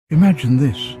Imagine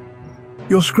this.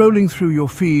 You're scrolling through your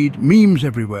feed, memes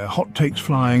everywhere, hot takes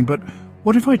flying, but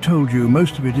what if I told you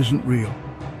most of it isn't real?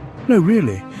 No,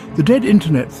 really. The dead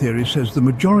internet theory says the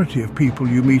majority of people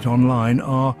you meet online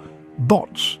are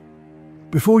bots.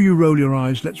 Before you roll your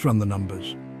eyes, let's run the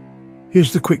numbers.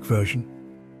 Here's the quick version.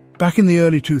 Back in the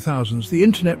early 2000s, the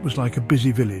internet was like a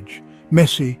busy village,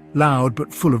 messy, loud,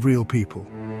 but full of real people.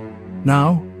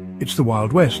 Now, it's the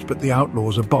Wild West, but the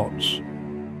outlaws are bots.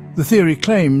 The theory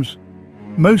claims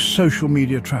most social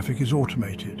media traffic is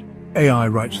automated. AI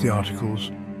writes the articles,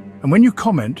 and when you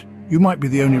comment, you might be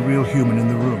the only real human in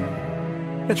the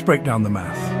room. Let's break down the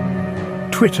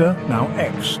math. Twitter, now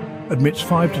X, admits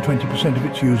 5 to 20% of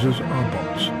its users are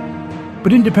bots.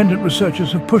 But independent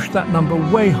researchers have pushed that number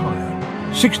way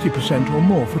higher, 60% or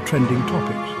more for trending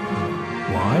topics.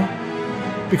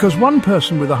 Why? Because one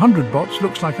person with 100 bots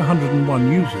looks like 101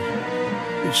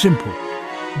 users. It's simple.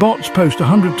 Bots post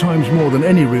 100 times more than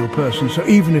any real person, so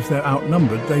even if they're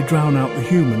outnumbered, they drown out the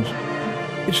humans.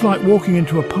 It's like walking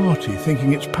into a party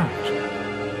thinking it's packed,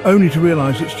 only to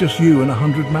realize it's just you and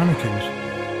 100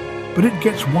 mannequins. But it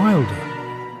gets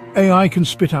wilder. AI can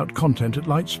spit out content at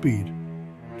light speed.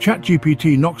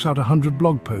 ChatGPT knocks out 100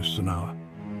 blog posts an hour.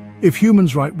 If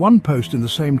humans write one post in the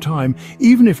same time,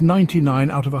 even if 99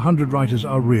 out of 100 writers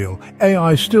are real,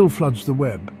 AI still floods the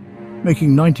web,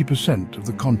 making 90% of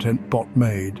the content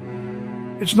bot-made.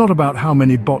 It's not about how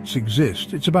many bots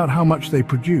exist, it's about how much they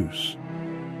produce.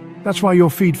 That's why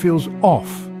your feed feels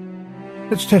off.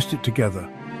 Let's test it together.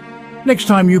 Next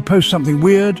time you post something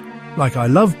weird, like "I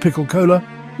love pickle cola,"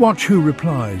 watch who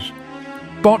replies.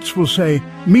 Bots will say,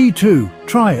 "Me too,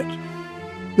 try it."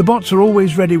 The bots are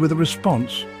always ready with a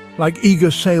response, like eager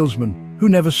salesmen who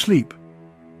never sleep.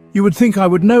 You would think I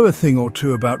would know a thing or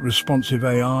two about responsive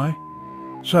AI.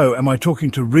 So, am I talking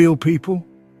to real people?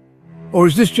 Or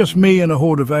is this just me and a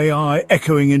horde of AI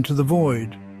echoing into the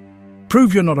void?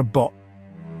 Prove you're not a bot.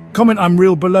 Comment "I'm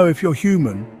real" below if you're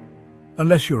human,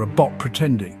 unless you're a bot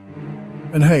pretending.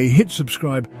 And hey, hit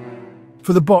subscribe,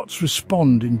 for the bots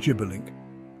respond in gibberlink.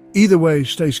 Either way,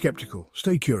 stay skeptical,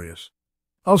 stay curious.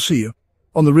 I'll see you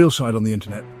on the real side on the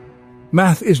internet.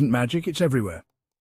 Math isn't magic, it's everywhere.